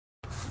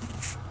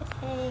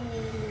Hey.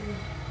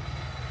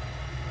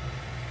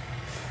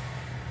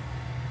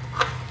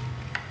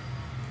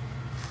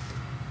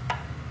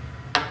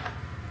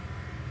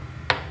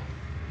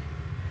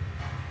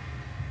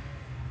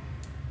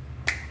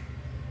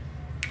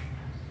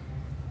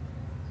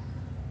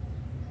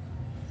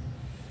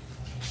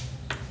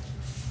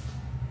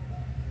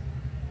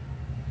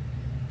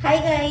 Hi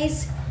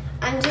guys,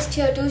 I'm just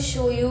here to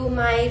show you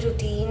my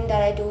routine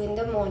that I do in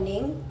the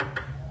morning.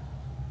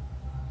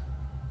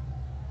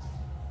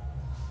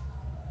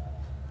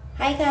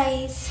 Hi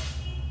guys.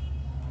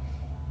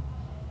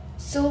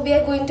 So we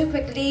are going to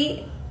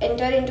quickly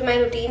enter into my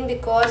routine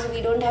because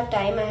we don't have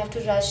time. I have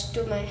to rush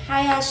to my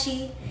Hi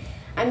Ashi.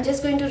 I'm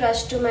just going to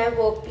rush to my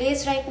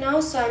workplace right now,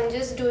 so I'm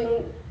just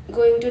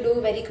going to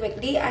do very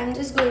quickly. I'm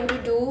just going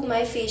to do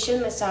my facial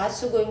massage,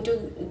 so going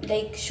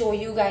to show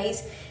you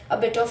guys a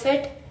bit of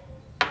it.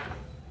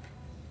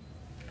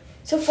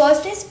 So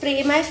first I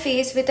spray my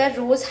face with a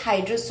rose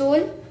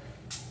hydrosol.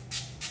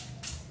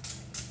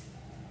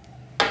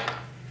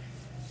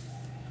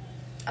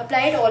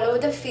 Apply it all over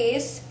the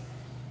face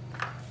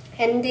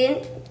and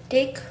then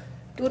take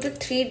 2 to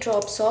 3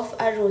 drops of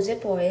our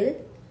rosehip oil.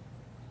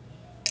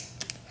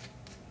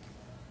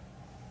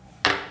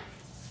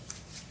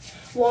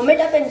 Warm it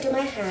up into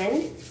my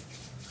hand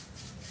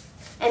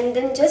and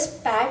then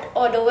just pat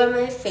all over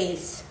my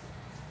face.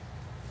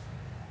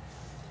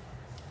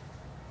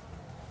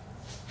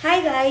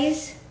 Hi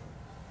guys.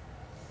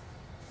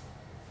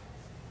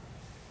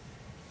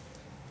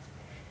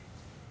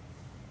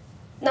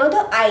 Now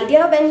the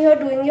idea when you are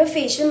doing your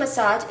facial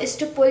massage is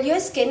to pull your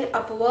skin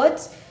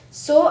upwards.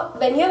 So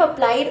when you have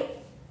applied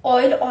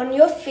oil on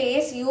your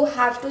face, you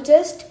have to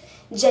just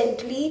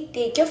gently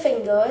take your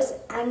fingers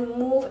and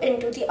move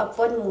into the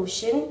upward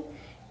motion,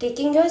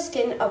 taking your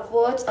skin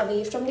upwards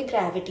away from the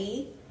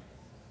gravity.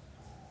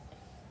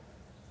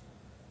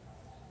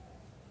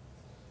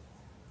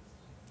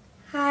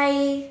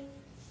 Hi.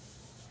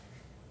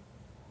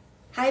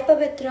 Hi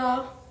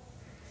Pavitra.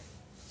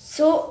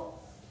 So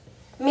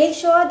make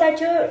sure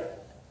that you're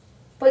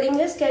pulling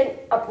your skin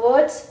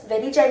upwards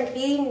very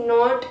gently,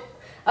 not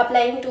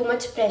applying too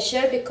much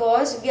pressure,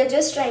 because we are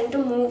just trying to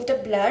move the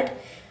blood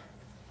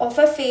of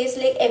our face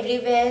like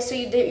everywhere, so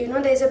you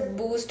know there's a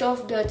boost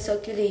of blood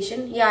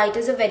circulation. Yeah, it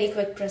is a very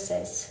quick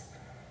process.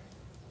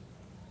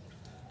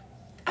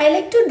 I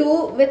like to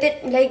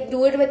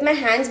do it with my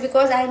hands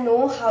because I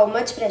know how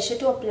much pressure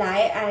to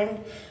apply and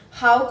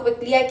how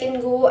quickly I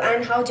can go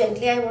and how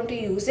gently I want to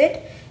use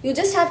it. You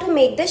just have to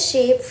make the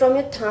shape from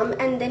your thumb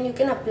and then you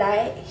can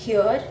apply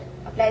here,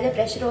 apply the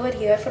pressure over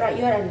here for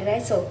your under eye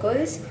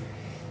circles.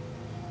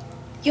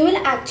 You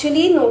will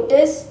actually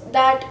notice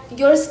that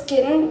your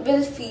skin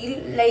will feel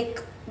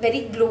like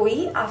very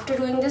glowy after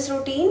doing this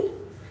routine.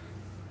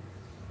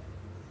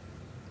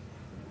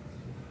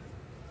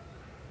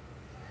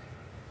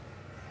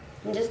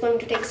 I'm just going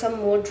to take some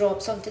more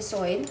drops of this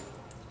oil.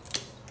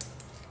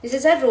 This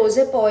is a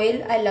rosehip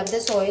oil. I love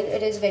this oil.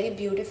 It is very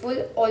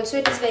beautiful. Also,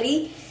 it is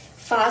very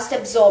fast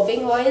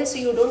absorbing oil, so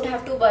you don't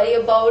have to worry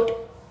about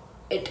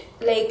it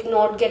like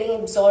not getting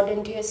absorbed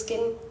into your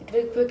skin. It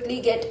will quickly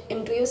get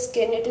into your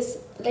skin. It is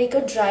like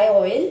a dry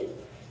oil.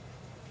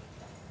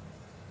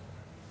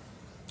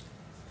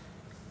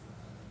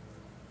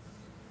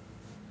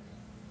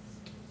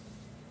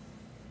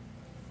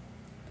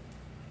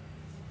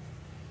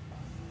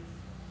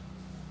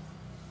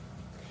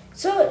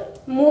 So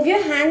move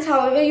your hands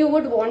however you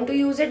would want to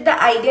use it.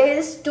 The idea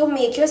is to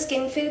make your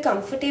skin feel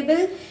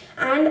comfortable,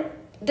 and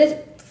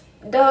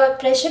the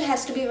pressure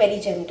has to be very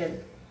gentle.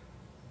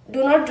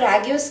 Do not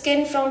drag your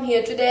skin from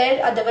here to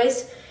there,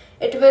 otherwise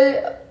it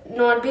will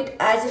not be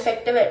as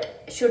effective as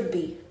it should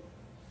be.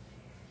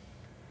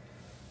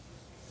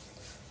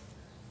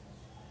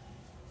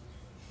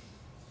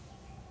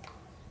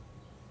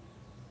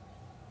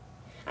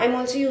 I'm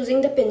also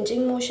using the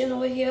pinching motion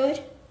over here.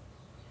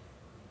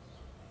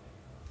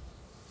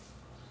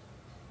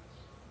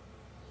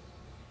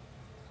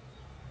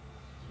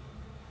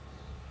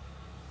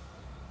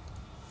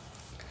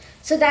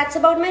 So that's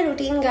about my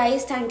routine,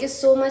 guys. Thank you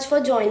so much for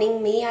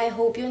joining me. I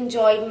hope you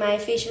enjoyed my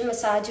facial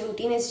massage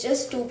routine. It's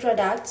just 2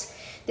 products.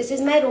 This is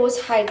my rose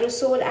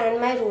hydrosol and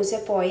my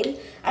rosehip oil.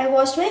 I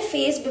washed my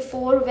face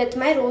before with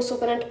my rose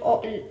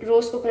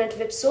coconut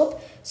whip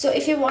soap. So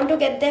if you want to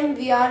get them,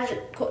 we are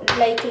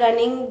like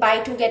running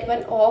buy 2 get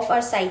 1 off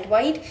our site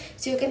wide.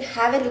 So you can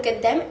have a look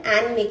at them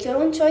and make your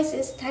own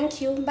choices. Thank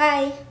you.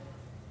 Bye.